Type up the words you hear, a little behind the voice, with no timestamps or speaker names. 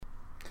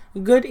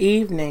Good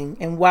evening,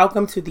 and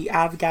welcome to the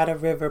I've Got a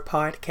River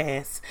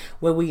podcast,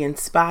 where we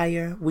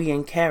inspire, we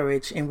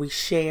encourage, and we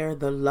share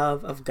the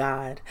love of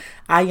God.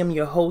 I am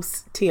your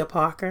host, Tia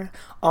Parker,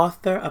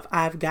 author of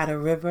I've Got a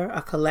River,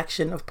 a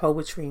collection of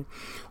poetry.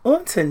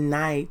 On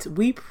tonight,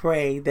 we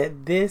pray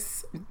that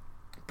this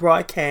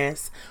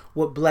broadcast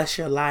would bless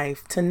your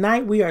life.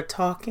 Tonight, we are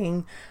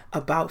talking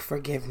about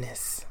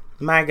forgiveness.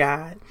 My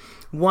God,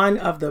 one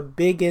of the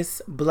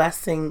biggest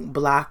blessing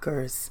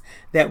blockers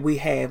that we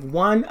have,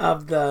 one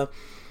of the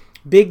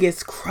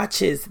biggest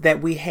crutches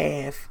that we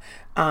have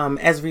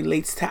as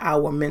relates to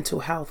our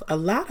mental health. A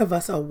lot of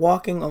us are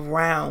walking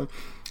around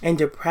in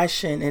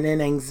depression and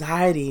in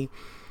anxiety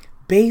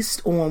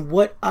based on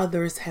what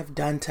others have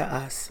done to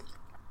us,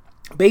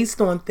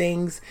 based on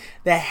things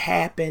that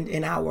happened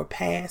in our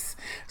past.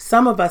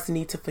 Some of us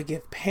need to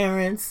forgive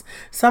parents.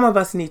 Some of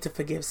us need to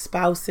forgive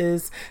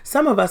spouses.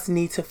 Some of us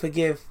need to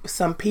forgive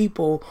some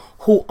people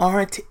who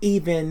aren't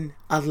even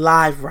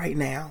alive right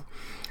now.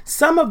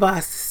 Some of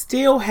us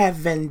still have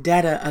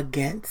vendetta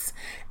against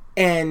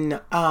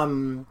and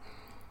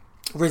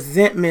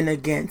resentment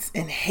against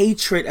and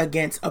hatred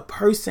against a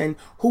person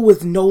who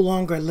is no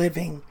longer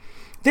living.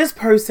 This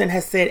person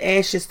has said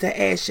ashes to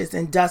ashes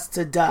and dust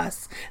to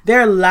dust.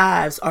 Their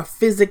lives are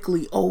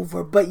physically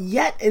over, but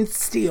yet and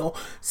still,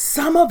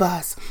 some of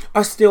us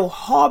are still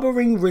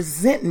harboring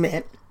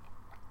resentment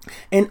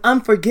and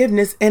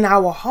unforgiveness in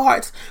our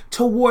hearts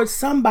towards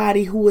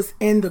somebody who is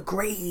in the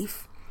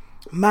grave.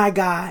 My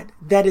God,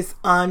 that is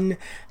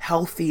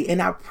unhealthy.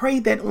 And I pray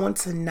that on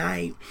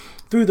tonight,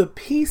 through the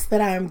peace that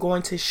I am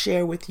going to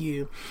share with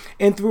you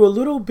and through a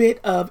little bit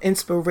of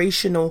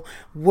inspirational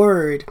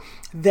word,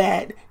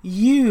 that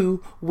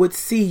you would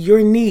see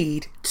your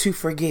need to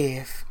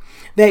forgive,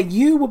 that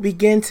you will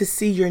begin to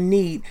see your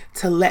need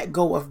to let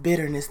go of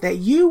bitterness, that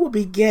you will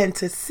begin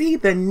to see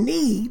the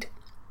need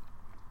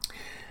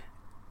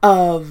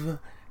of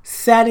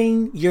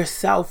setting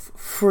yourself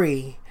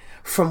free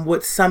from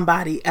what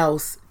somebody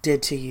else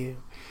did to you.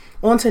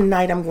 On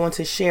tonight, I'm going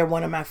to share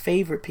one of my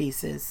favorite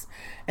pieces,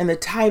 and the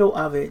title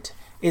of it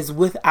is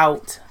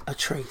Without a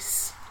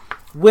Trace.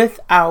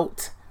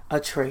 Without a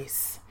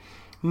Trace.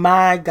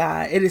 My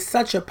God, it is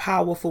such a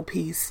powerful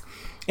piece,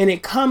 and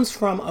it comes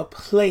from a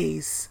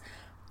place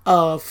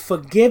of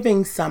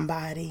forgiving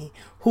somebody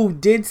who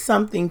did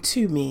something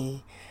to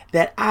me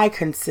that I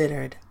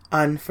considered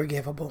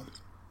unforgivable.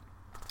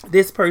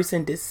 This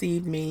person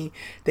deceived me,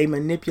 they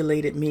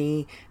manipulated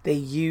me, they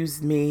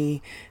used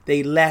me,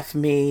 they left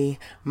me.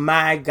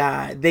 My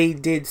God, they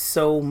did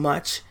so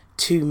much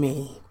to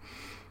me.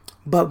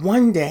 But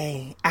one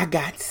day I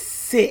got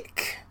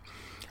sick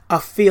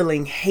of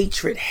feeling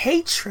hatred.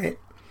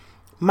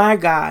 My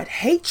God,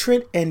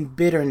 hatred and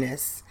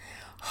bitterness.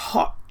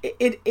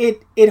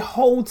 It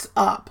holds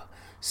up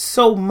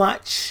so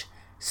much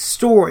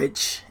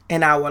storage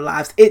in our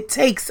lives. It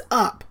takes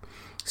up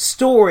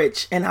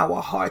storage in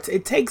our hearts.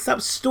 It takes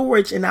up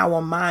storage in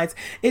our minds.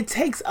 It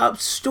takes up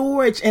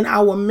storage in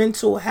our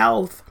mental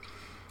health.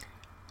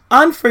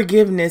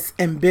 Unforgiveness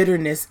and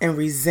bitterness and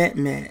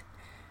resentment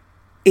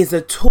is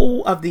a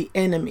tool of the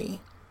enemy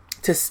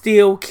to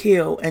steal,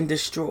 kill, and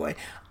destroy.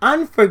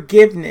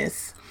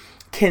 Unforgiveness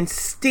can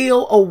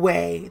steal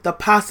away the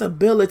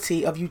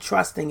possibility of you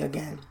trusting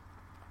again.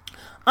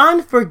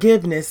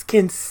 Unforgiveness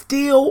can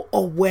steal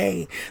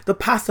away the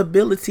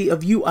possibility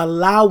of you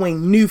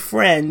allowing new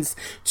friends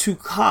to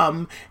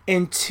come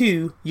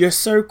into your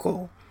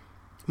circle.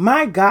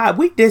 My God,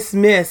 we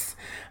dismiss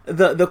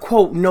the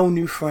quote, no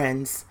new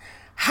friends.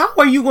 How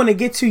are you going to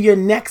get to your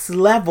next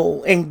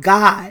level in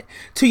God,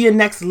 to your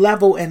next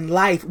level in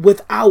life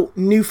without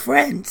new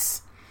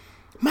friends?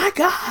 My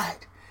God.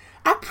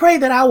 I pray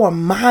that our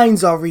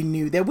minds are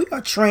renewed, that we are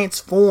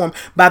transformed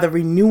by the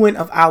renewing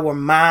of our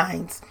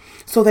minds,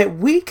 so that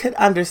we could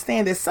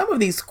understand that some of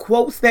these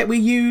quotes that we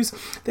use,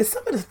 that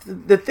some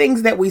of the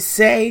things that we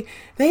say,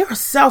 they are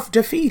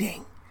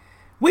self-defeating.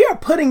 We are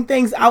putting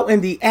things out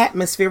in the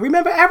atmosphere.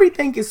 Remember,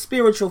 everything is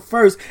spiritual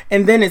first,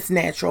 and then it's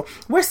natural.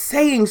 We're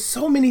saying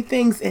so many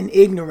things in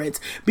ignorance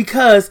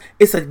because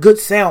it's a good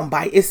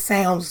soundbite. It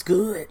sounds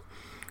good.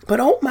 But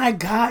oh my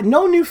God,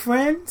 no new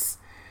friends.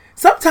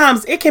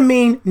 Sometimes it can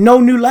mean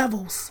no new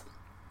levels.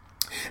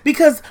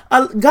 Because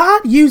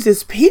God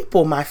uses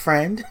people, my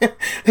friend.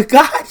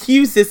 God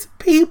uses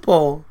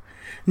people.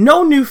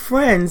 No new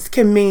friends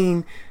can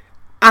mean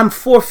I'm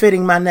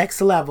forfeiting my next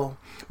level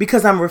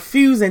because I'm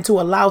refusing to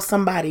allow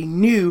somebody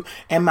new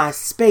in my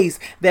space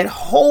that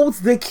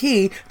holds the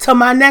key to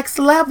my next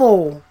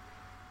level.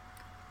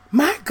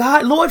 My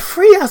God, Lord,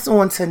 free us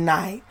on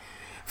tonight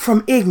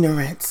from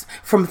ignorance,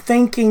 from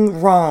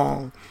thinking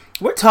wrong.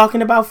 We're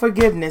talking about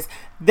forgiveness.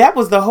 That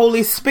was the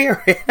Holy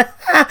Spirit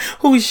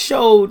who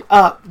showed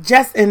up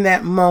just in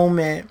that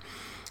moment.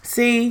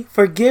 See,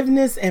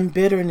 forgiveness and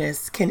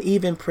bitterness can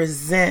even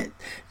prevent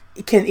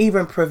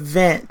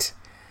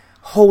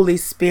Holy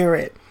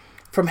Spirit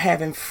from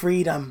having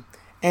freedom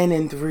in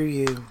and through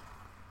you.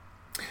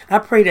 I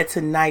pray that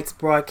tonight's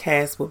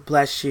broadcast will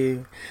bless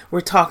you.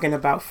 We're talking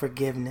about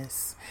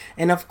forgiveness.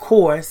 And of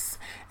course,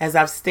 as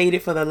I've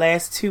stated for the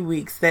last 2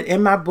 weeks, that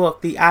in my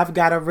book, the I've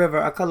Got a River,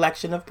 a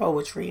collection of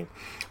poetry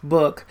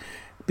book,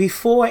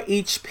 before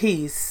each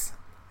piece,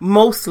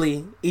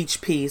 mostly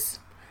each piece,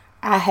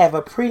 I have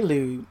a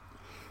prelude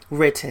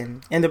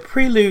written. And the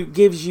prelude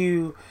gives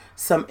you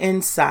some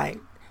insight,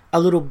 a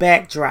little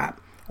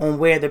backdrop on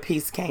where the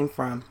piece came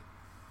from.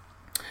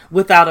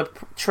 Without a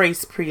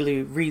Trace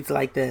prelude reads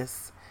like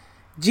this.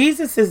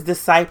 Jesus'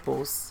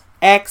 disciples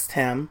asked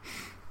him,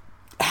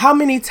 how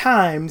many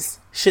times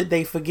should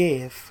they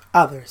forgive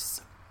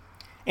others?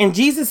 And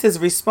Jesus'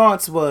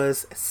 response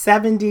was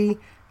 70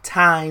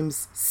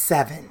 times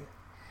 7.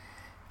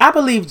 I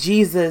believe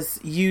Jesus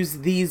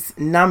used these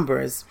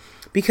numbers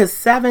because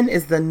 7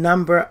 is the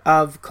number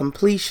of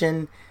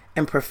completion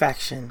and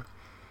perfection.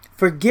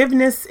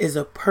 Forgiveness is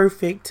a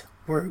perfect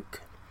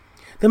work.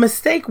 The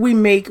mistake we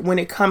make when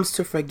it comes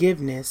to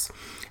forgiveness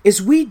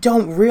is we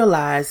don't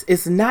realize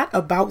it's not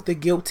about the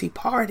guilty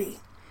party.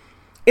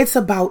 It's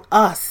about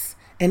us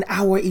and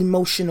our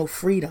emotional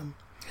freedom.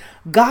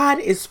 God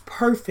is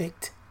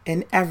perfect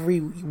in every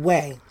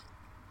way.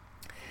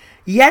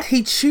 Yet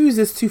he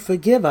chooses to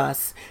forgive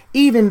us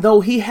even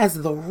though he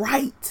has the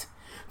right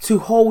to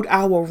hold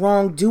our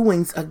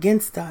wrongdoings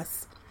against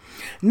us.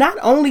 Not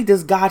only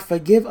does God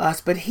forgive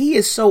us, but he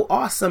is so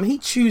awesome, he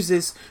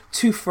chooses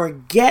to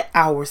forget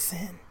our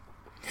sin.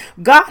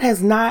 God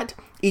has not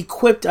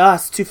equipped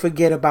us to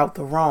forget about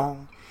the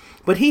wrong,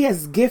 but he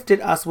has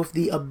gifted us with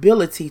the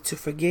ability to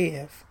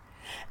forgive.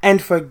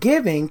 And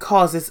forgiving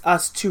causes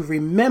us to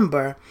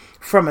remember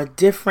from a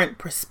different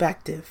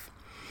perspective.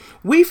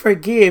 We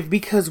forgive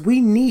because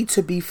we need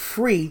to be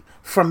free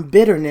from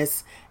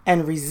bitterness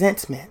and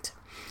resentment.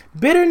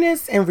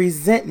 Bitterness and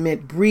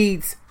resentment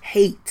breeds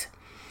hate,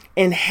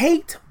 and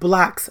hate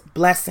blocks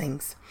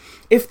blessings.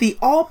 If the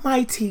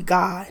Almighty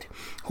God,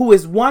 who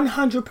is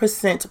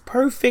 100%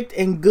 perfect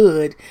and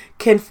good,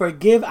 can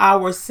forgive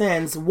our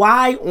sins,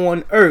 why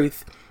on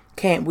earth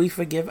can't we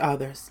forgive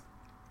others?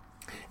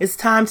 It's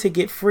time to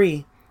get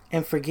free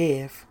and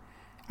forgive.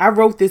 I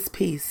wrote this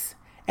piece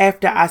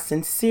after I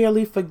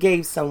sincerely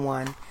forgave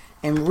someone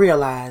and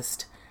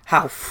realized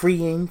how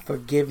freeing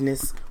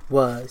forgiveness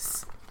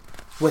was.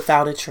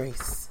 Without a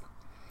trace.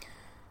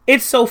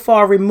 It's so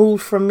far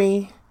removed from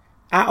me,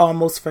 I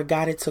almost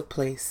forgot it took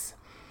place.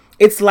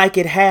 It's like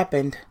it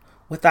happened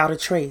without a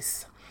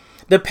trace.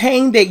 The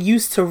pain that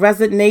used to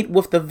resonate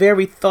with the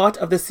very thought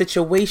of the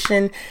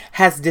situation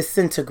has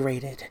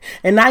disintegrated,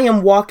 and I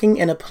am walking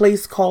in a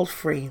place called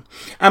free.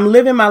 I'm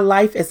living my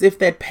life as if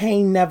that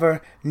pain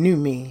never knew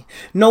me.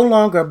 No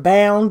longer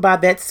bound by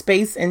that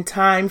space and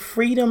time,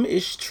 freedom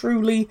is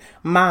truly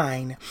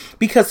mine,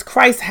 because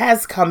Christ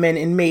has come in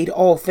and made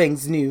all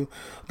things new.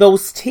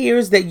 Those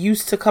tears that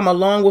used to come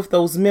along with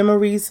those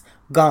memories,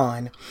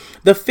 gone.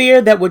 The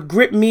fear that would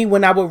grip me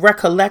when I would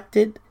recollect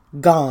it,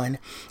 gone.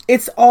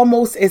 It's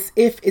almost as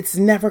if it's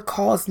never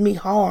caused me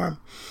harm.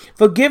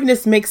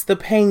 Forgiveness makes the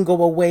pain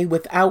go away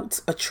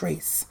without a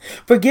trace.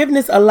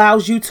 Forgiveness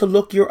allows you to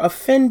look your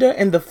offender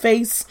in the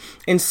face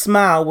and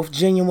smile with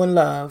genuine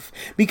love,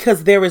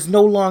 because there is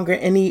no longer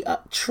any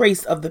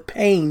trace of the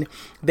pain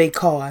they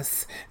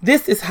cause.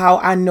 This is how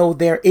I know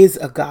there is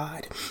a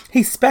God.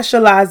 He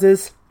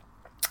specializes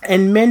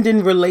in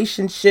mending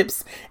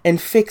relationships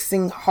and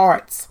fixing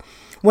hearts.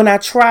 When I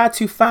try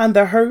to find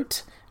the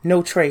hurt,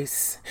 no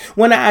trace.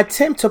 When I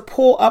attempt to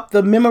pull up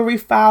the memory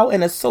file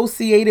and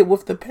associate it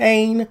with the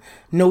pain,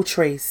 no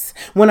trace.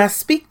 When I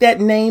speak that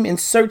name and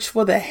search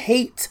for the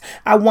hate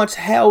I once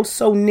held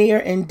so near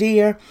and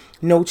dear,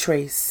 no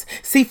trace.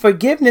 See,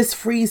 forgiveness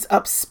frees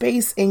up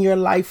space in your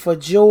life for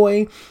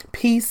joy,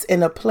 peace,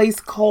 and a place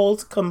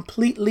called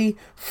completely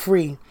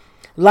free.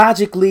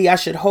 Logically, I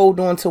should hold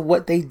on to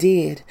what they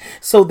did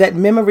so that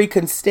memory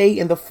can stay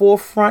in the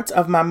forefront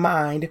of my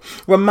mind,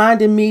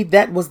 reminding me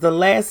that was the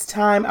last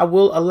time I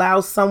will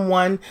allow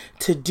someone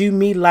to do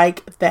me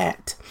like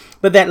that.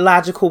 But that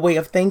logical way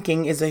of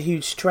thinking is a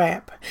huge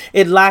trap.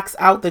 It locks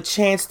out the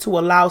chance to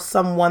allow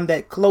someone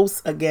that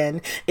close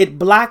again. It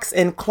blocks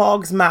and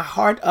clogs my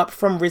heart up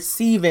from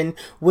receiving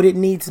what it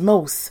needs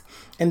most.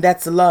 And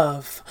that's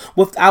love,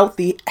 without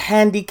the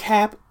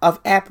handicap of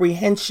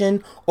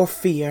apprehension or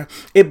fear.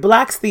 It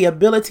blocks the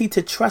ability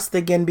to trust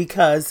again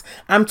because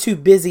I'm too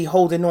busy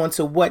holding on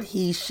to what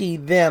he, she,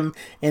 them,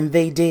 and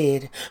they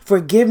did.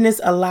 Forgiveness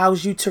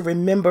allows you to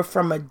remember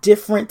from a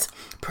different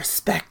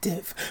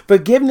perspective.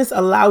 Forgiveness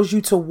allows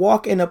you to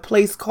walk in a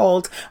place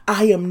called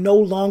I am no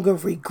longer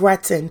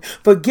regretting.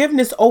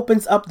 Forgiveness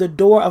opens up the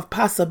door of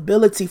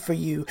possibility for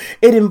you.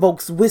 It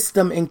invokes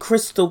wisdom and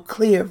crystal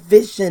clear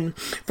vision.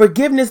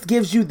 Forgiveness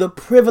gives you the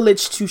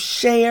privilege to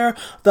share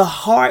the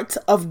heart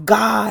of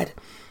God,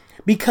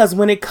 because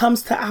when it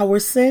comes to our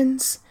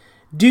sins,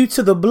 due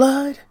to the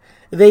blood,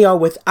 they are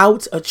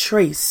without a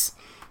trace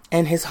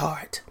in his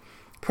heart.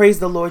 Praise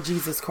the Lord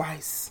Jesus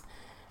Christ.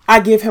 I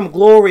give him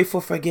glory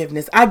for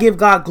forgiveness. I give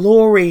God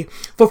glory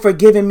for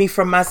forgiving me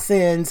from my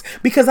sins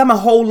because I'm a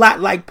whole lot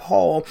like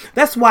Paul.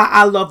 That's why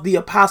I love the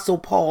Apostle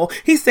Paul.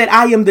 He said,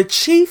 I am the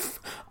chief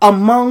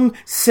among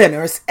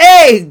sinners.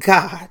 Hey,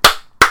 God.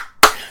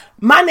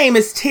 My name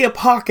is Tia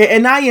Parker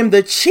and I am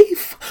the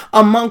chief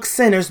among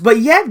sinners, but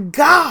yet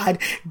God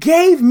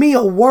gave me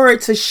a word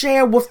to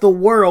share with the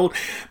world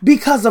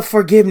because of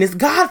forgiveness.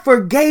 God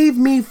forgave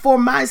me for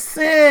my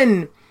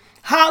sin.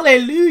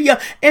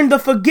 Hallelujah. And the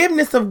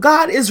forgiveness of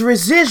God is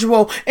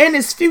residual and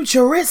is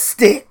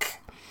futuristic.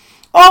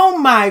 Oh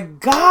my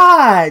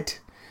God.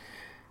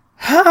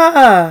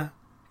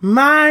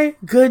 My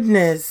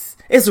goodness.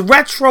 It's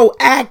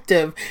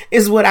retroactive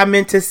is what I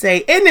meant to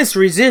say. And it's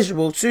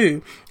residual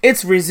too.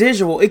 It's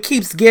residual. It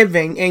keeps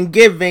giving and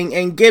giving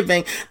and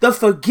giving. The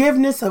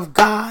forgiveness of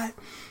God.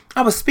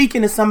 I was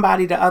speaking to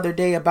somebody the other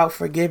day about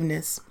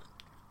forgiveness.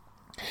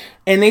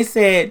 And they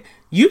said,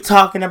 you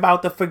talking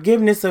about the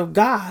forgiveness of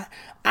God.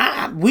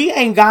 We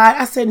ain't God.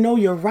 I said, no,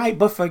 you're right.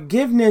 But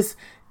forgiveness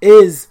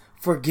is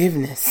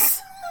forgiveness.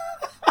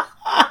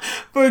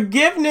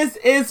 Forgiveness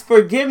is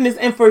forgiveness,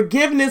 and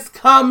forgiveness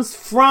comes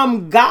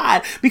from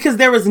God because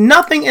there is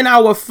nothing in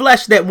our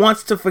flesh that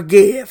wants to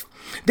forgive.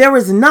 There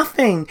is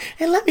nothing.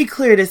 And let me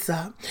clear this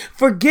up.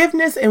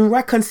 Forgiveness and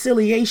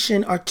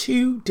reconciliation are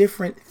two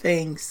different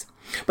things.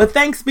 But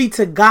thanks be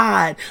to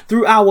God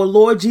through our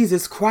Lord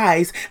Jesus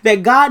Christ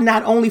that God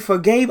not only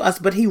forgave us,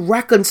 but he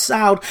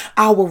reconciled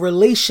our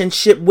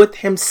relationship with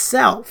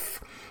himself.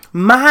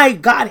 My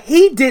God,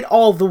 he did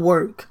all the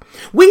work.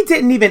 We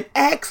didn't even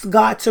ask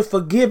God to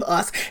forgive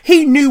us.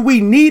 He knew we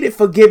needed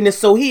forgiveness,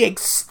 so he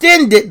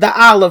extended the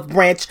olive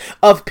branch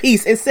of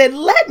peace and said,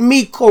 let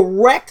me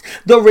correct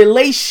the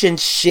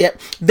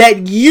relationship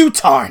that you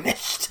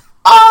tarnished.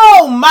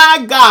 Oh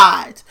my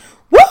God.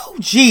 Woo,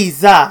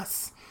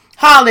 Jesus.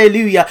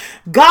 Hallelujah.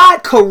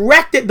 God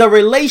corrected the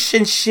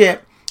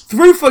relationship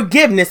through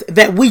forgiveness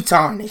that we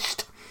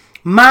tarnished.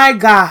 My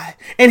God.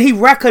 And he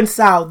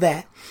reconciled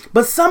that.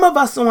 But some of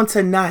us on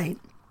tonight,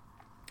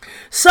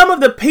 some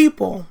of the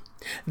people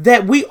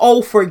that we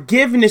owe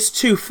forgiveness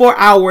to for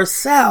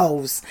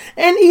ourselves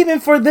and even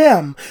for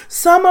them,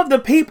 some of the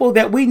people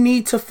that we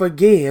need to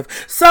forgive,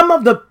 some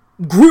of the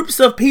groups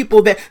of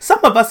people that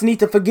some of us need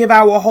to forgive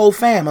our whole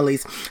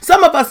families.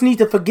 Some of us need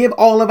to forgive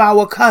all of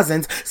our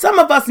cousins. Some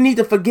of us need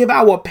to forgive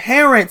our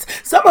parents.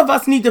 Some of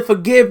us need to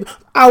forgive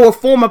our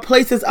former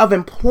places of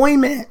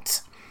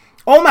employment.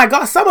 Oh my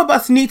God, some of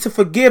us need to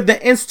forgive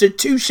the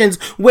institutions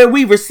where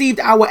we received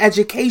our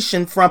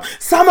education from.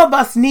 Some of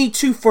us need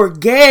to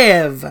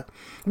forgive.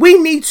 We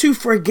need to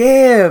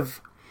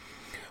forgive.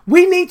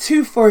 We need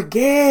to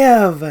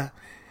forgive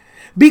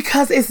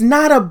because it's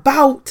not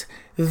about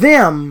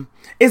them.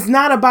 It's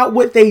not about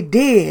what they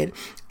did.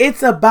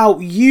 It's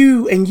about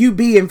you and you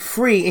being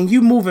free and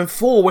you moving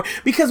forward.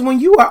 Because when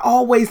you are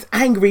always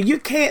angry, you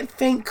can't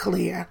think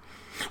clear.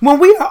 When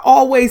we are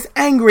always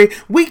angry,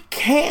 we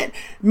can't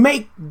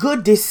make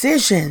good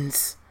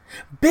decisions.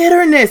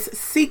 Bitterness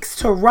seeks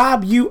to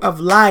rob you of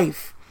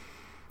life.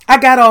 I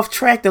got off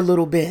track a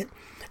little bit.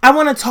 I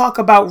want to talk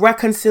about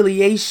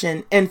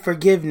reconciliation and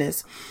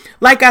forgiveness.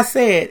 Like I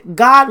said,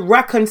 God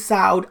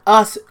reconciled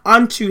us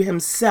unto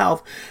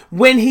himself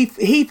when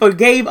he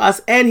forgave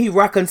us and he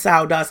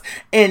reconciled us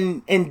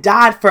and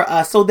died for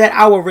us so that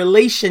our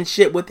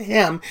relationship with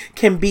him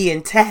can be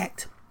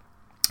intact.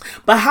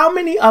 But how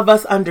many of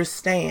us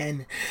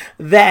understand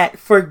that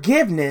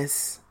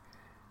forgiveness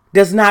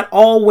does not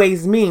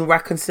always mean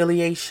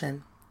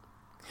reconciliation?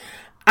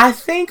 I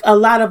think a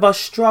lot of us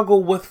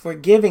struggle with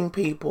forgiving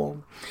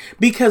people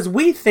because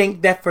we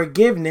think that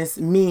forgiveness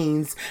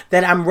means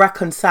that I'm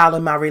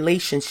reconciling my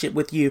relationship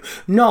with you.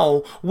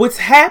 No, what's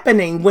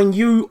happening when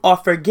you are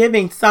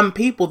forgiving some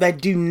people that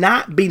do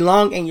not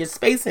belong in your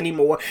space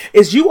anymore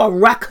is you are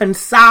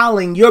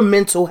reconciling your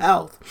mental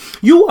health.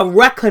 You are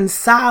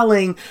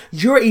reconciling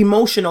your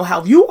emotional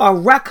health. You are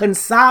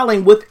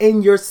reconciling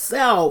within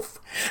yourself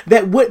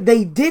that what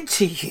they did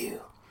to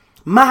you,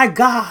 my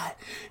God,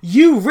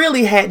 you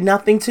really had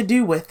nothing to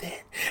do with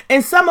it.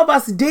 And some of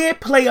us did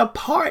play a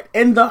part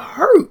in the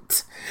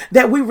hurt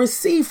that we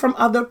receive from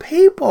other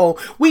people.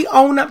 We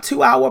own up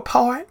to our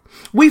part.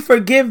 We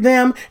forgive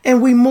them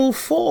and we move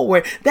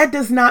forward. That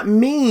does not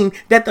mean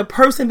that the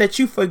person that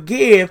you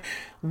forgive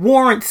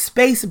warrant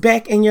space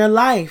back in your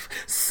life.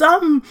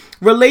 Some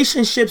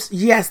relationships,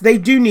 yes, they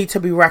do need to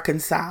be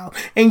reconciled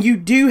and you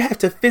do have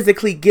to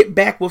physically get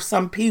back with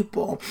some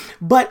people.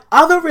 But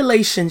other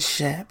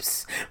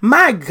relationships,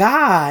 my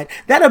God,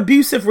 that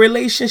abusive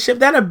relationship,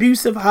 that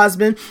abusive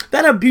husband,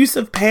 that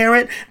abusive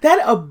parent, that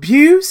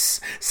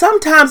abuse,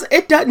 sometimes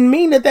it doesn't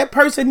mean that that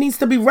person needs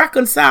to be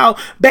reconciled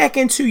back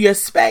into your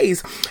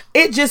space.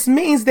 It just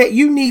means that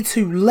you need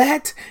to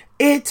let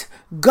it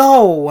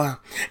go.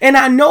 And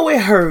I know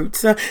it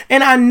hurts.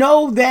 And I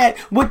know that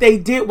what they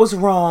did was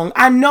wrong.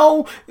 I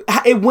know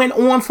it went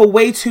on for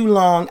way too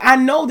long. I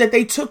know that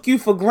they took you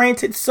for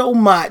granted so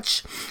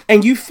much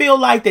and you feel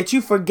like that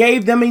you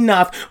forgave them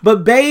enough.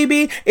 But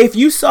baby, if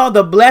you saw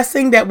the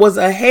blessing that was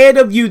ahead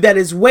of you, that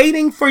is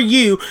waiting for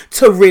you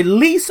to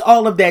release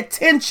all of that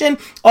tension,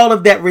 all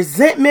of that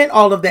resentment,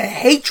 all of that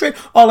hatred,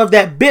 all of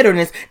that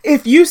bitterness,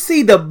 if you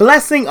see the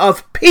blessing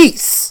of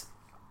peace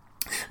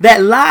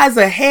that lies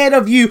ahead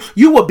of you,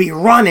 you will be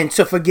running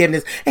to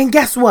forgiveness. And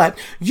guess what?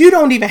 You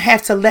don't even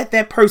have to let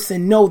that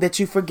person know that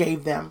you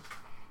forgave them.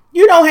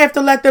 You don't have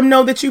to let them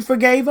know that you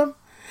forgave them,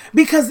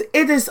 because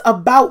it is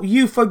about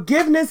you.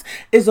 Forgiveness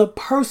is a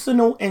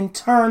personal,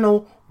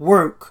 internal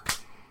work.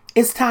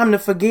 It's time to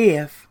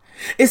forgive.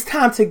 It's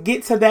time to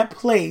get to that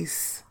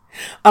place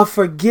of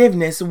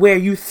forgiveness where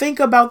you think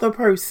about the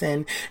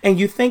person and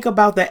you think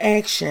about the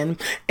action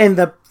and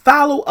the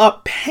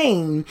follow-up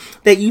pain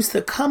that used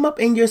to come up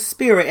in your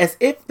spirit as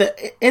if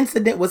the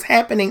incident was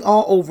happening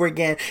all over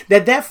again.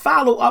 That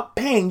follow-up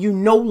pain, you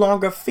no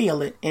longer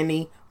feel it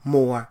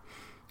anymore.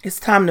 It's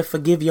time to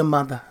forgive your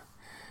mother.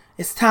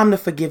 It's time to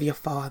forgive your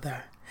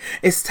father.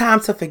 It's time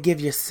to forgive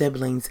your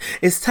siblings.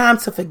 It's time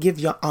to forgive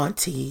your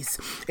aunties.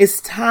 It's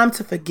time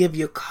to forgive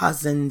your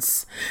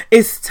cousins.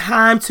 It's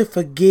time to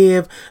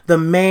forgive the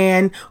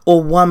man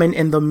or woman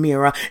in the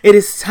mirror. It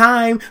is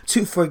time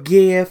to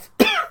forgive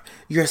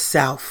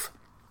yourself.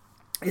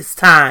 It's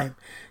time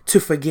to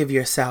forgive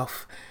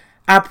yourself.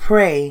 I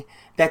pray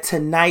that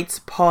tonight's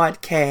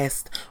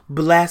podcast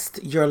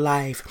blessed your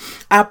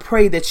life. I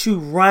pray that you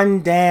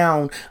run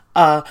down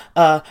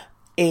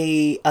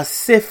a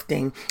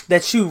sifting,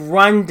 that you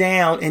run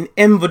down an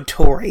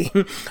inventory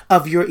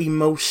of your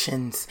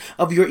emotions,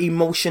 of your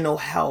emotional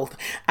health.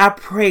 I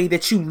pray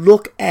that you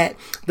look at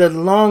the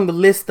long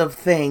list of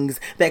things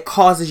that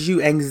causes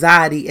you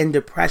anxiety and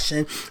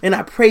depression. And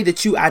I pray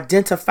that you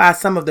identify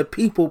some of the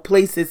people,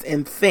 places,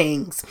 and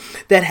things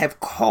that have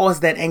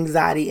caused that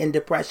anxiety and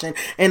depression.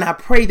 And I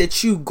pray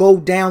that you go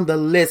down the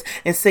list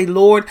and say,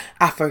 Lord,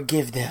 I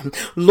forgive them.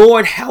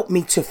 Lord, help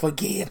me to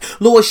forgive.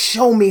 Lord,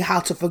 show me how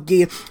to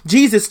forgive.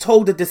 Jesus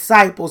told the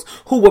disciples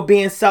who were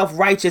being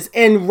self-righteous,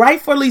 and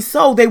rightfully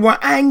so, they were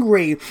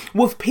angry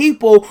with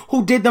people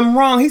who did them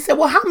wrong. He said,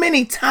 well, how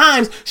many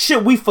times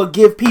should we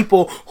forgive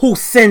people who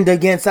sinned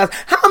against us?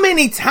 How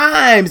many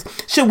times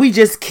should we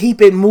just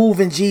keep it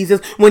moving, Jesus,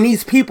 when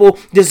these people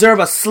deserve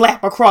a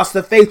slap across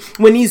the face,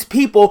 when these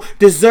people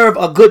deserve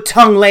a good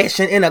tongue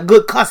lashing and a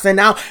good cussing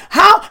out?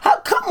 How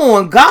come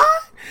on, God.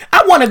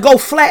 I want to go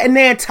flatten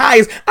their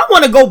tires. I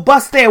want to go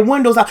bust their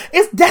windows out.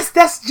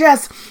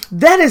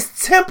 That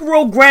is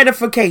temporal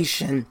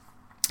gratification.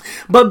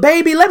 But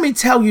baby, let me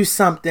tell you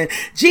something.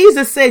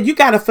 Jesus said you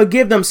got to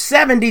forgive them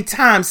 70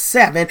 times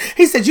 7.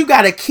 He said you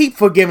got to keep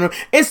forgiving them.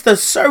 It's the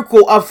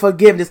circle of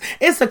forgiveness.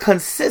 It's a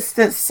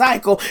consistent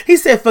cycle. He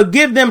said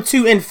forgive them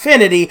to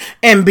infinity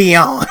and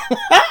beyond.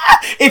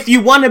 If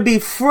you want to be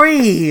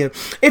free,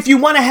 if you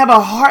want to have a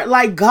heart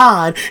like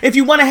God, if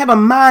you want to have a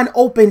mind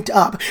opened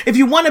up, if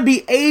you want to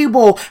be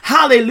able,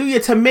 hallelujah,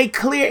 to make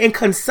clear and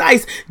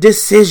concise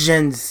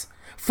decisions,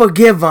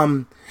 forgive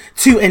them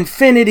to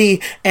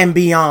infinity and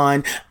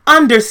beyond.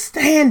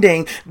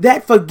 Understanding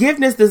that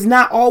forgiveness does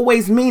not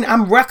always mean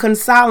I'm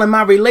reconciling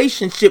my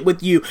relationship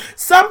with you.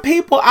 Some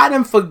people I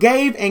done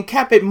forgave and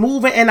kept it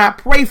moving, and I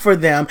pray for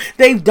them.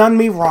 They've done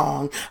me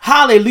wrong.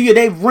 Hallelujah.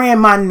 They've ran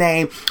my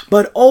name.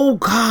 But oh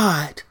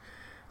God,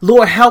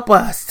 Lord, help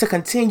us to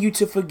continue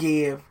to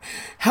forgive.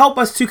 Help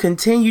us to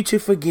continue to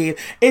forgive.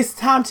 It's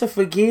time to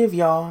forgive,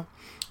 y'all.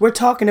 We're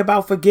talking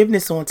about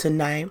forgiveness on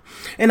tonight.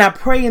 And I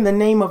pray in the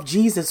name of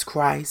Jesus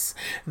Christ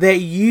that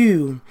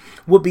you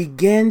will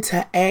begin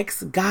to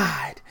ask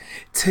God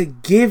to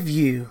give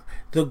you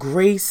the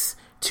grace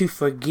to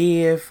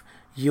forgive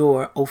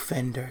your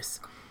offenders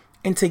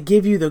and to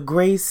give you the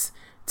grace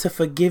to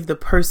forgive the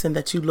person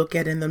that you look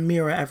at in the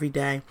mirror every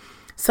day.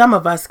 Some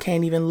of us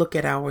can't even look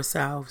at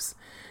ourselves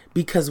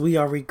because we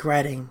are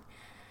regretting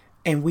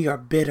and we are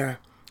bitter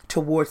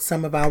towards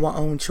some of our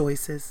own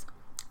choices.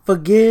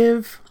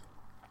 Forgive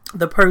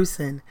the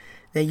person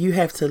that you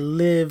have to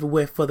live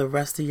with for the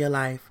rest of your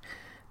life.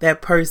 That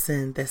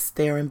person that's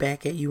staring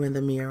back at you in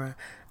the mirror.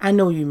 I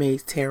know you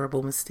made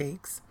terrible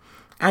mistakes.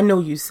 I know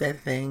you said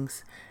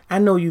things. I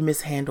know you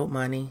mishandled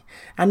money.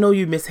 I know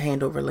you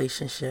mishandled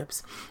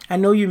relationships. I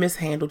know you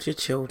mishandled your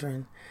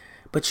children.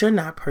 But you're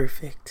not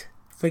perfect.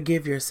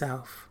 Forgive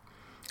yourself.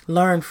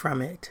 Learn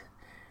from it.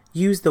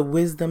 Use the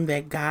wisdom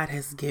that God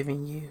has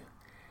given you.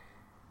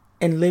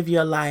 And live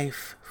your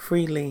life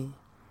freely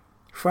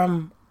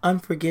from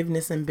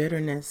unforgiveness and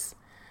bitterness.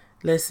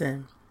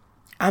 Listen,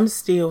 I'm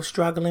still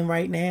struggling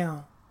right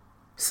now,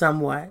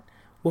 somewhat,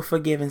 with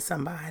forgiving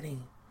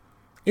somebody.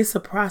 It's a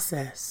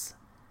process.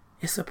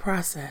 It's a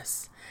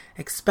process,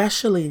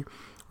 especially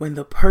when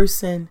the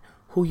person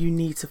who you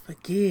need to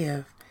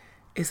forgive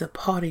is a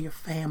part of your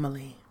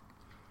family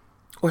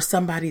or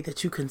somebody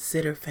that you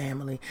consider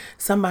family,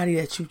 somebody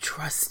that you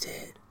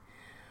trusted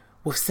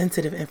with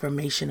sensitive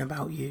information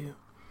about you.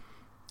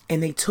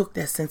 And they took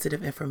that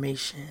sensitive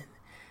information.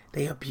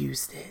 They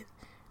abused it.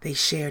 They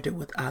shared it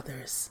with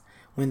others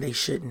when they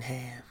shouldn't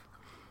have.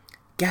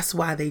 Guess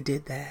why they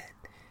did that?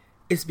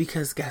 It's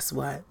because guess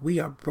what? We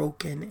are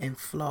broken and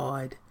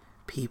flawed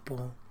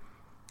people.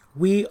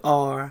 We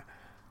are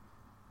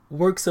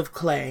works of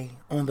clay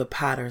on the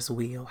potter's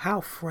wheel.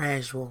 How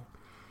fragile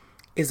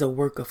is a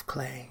work of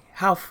clay?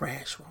 How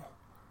fragile?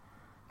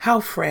 How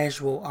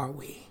fragile are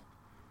we?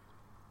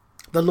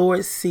 The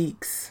Lord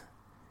seeks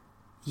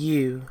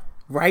you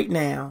right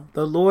now.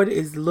 The Lord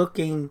is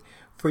looking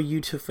for you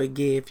to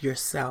forgive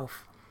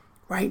yourself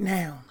right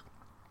now.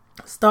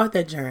 Start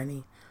that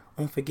journey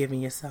on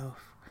forgiving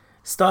yourself.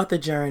 Start the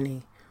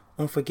journey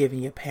on forgiving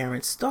your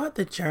parents. Start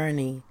the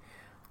journey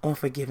on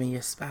forgiving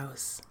your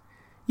spouse.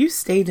 You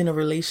stayed in a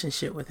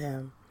relationship with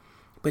him,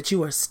 but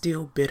you are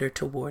still bitter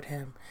toward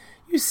him.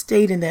 You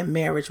stayed in that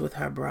marriage with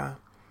her, bruh,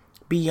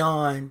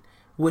 beyond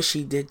what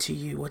she did to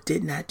you or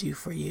did not do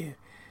for you.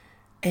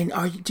 And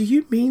do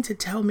you mean to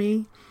tell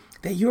me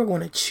that you're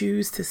going to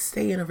choose to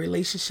stay in a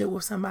relationship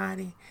with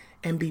somebody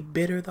and be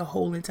bitter the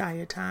whole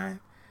entire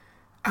time?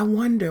 I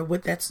wonder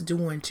what that's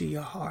doing to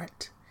your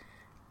heart.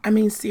 I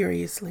mean,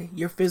 seriously,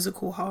 your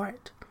physical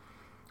heart.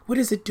 What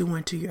is it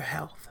doing to your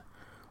health?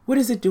 What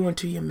is it doing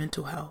to your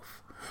mental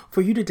health?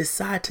 For you to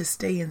decide to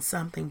stay in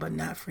something but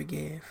not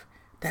forgive,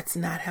 that's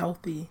not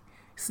healthy.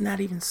 It's not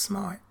even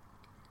smart.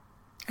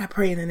 I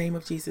pray in the name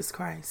of Jesus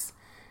Christ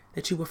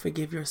that you will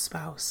forgive your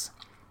spouse,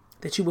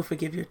 that you will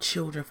forgive your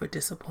children for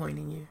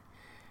disappointing you,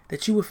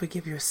 that you will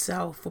forgive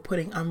yourself for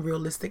putting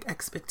unrealistic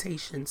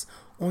expectations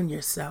on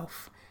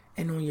yourself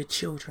and on your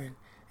children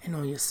and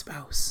on your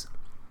spouse.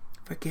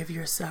 Forgive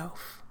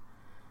yourself.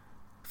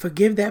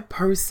 Forgive that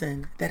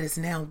person that is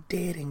now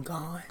dead and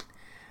gone.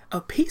 A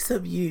piece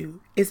of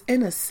you is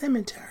in a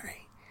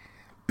cemetery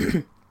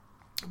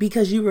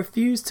because you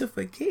refuse to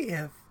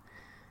forgive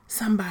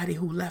somebody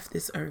who left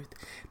this earth.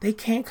 They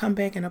can't come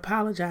back and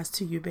apologize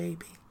to you,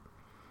 baby.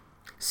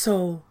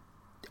 So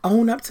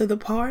own up to the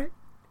part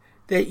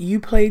that you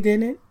played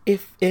in it,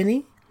 if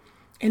any.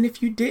 And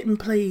if you didn't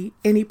play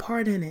any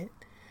part in it,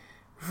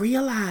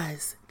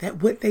 realize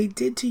that what they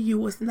did to you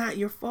was not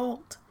your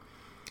fault.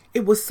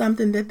 It was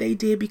something that they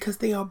did because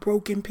they are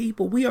broken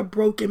people. We are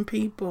broken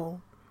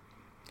people.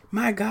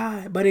 My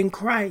God. But in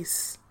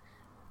Christ,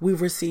 we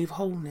receive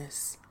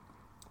wholeness.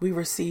 We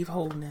receive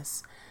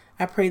wholeness.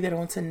 I pray that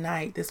on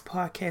tonight, this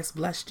podcast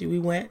blessed you. We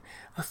went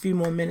a few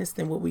more minutes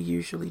than what we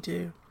usually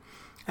do.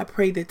 I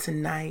pray that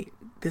tonight,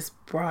 this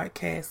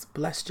broadcast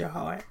blessed your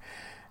heart.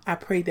 I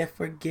pray that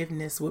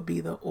forgiveness will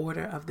be the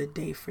order of the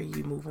day for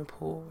you moving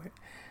forward.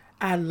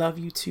 I love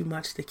you too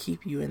much to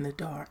keep you in the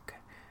dark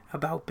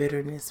about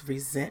bitterness,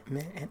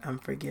 resentment, and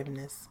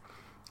unforgiveness.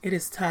 It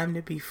is time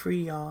to be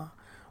free, y'all.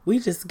 We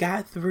just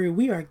got through.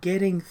 We are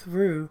getting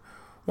through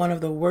one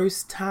of the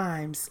worst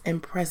times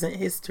in present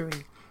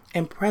history,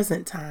 in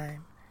present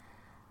time.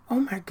 Oh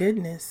my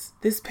goodness.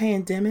 This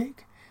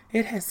pandemic,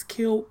 it has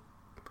killed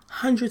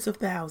hundreds of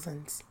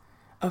thousands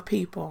of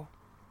people.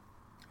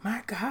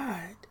 My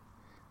God.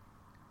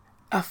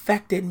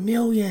 Affected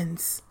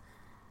millions.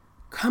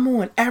 Come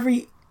on.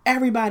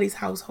 Everybody's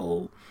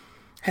household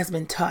has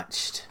been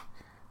touched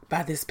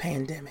by this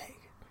pandemic.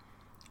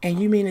 And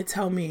you mean to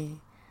tell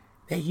me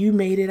that you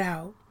made it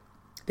out,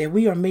 that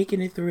we are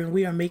making it through and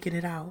we are making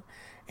it out,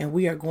 and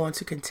we are going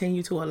to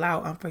continue to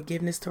allow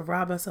unforgiveness to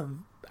rob us of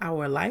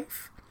our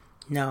life?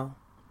 No.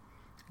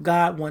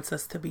 God wants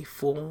us to be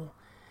full.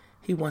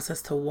 He wants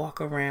us to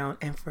walk around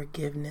in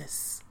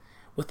forgiveness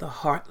with a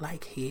heart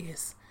like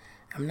his.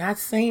 I'm not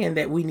saying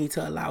that we need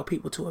to allow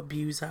people to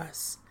abuse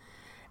us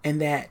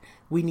and that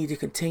we need to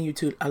continue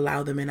to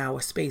allow them in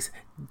our space.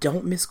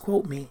 Don't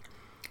misquote me.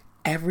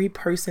 Every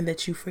person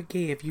that you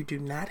forgive, you do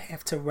not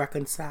have to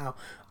reconcile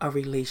a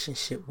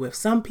relationship with.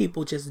 Some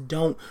people just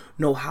don't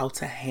know how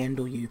to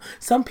handle you.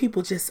 Some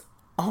people just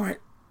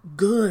aren't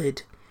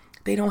good.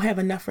 They don't have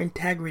enough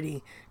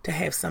integrity to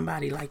have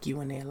somebody like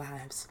you in their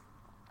lives.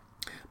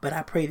 But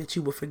I pray that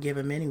you will forgive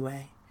them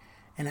anyway.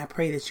 And I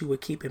pray that you will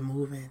keep it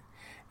moving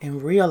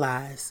and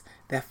realize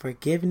that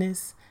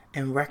forgiveness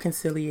and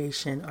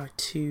reconciliation are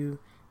two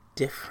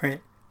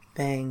different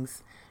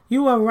things.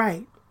 You are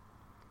right.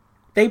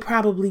 They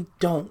probably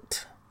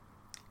don't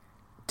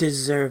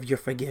deserve your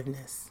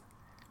forgiveness.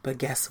 But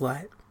guess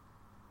what?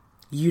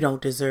 You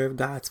don't deserve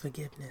God's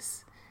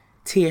forgiveness.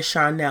 Tia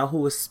Charnel,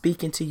 who is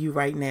speaking to you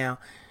right now,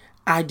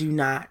 I do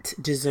not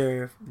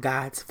deserve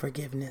God's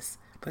forgiveness.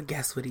 But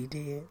guess what he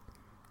did?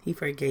 He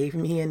forgave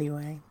me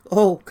anyway.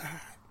 Oh God,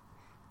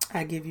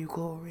 I give you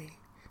glory.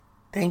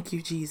 Thank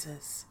you,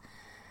 Jesus.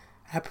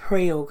 I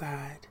pray, oh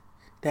God,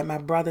 that my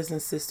brothers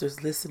and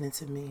sisters listening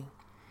to me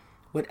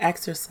would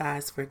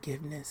exercise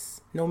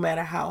forgiveness, no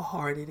matter how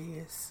hard it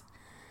is,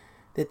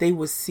 that they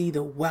would see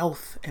the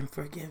wealth in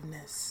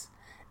forgiveness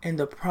and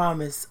the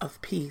promise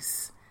of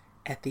peace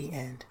at the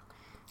end.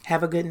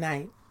 Have a good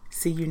night.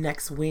 See you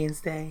next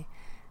Wednesday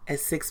at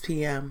 6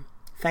 p.m.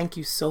 Thank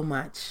you so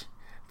much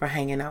for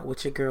hanging out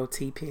with your girl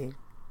TP.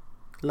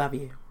 Love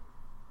you.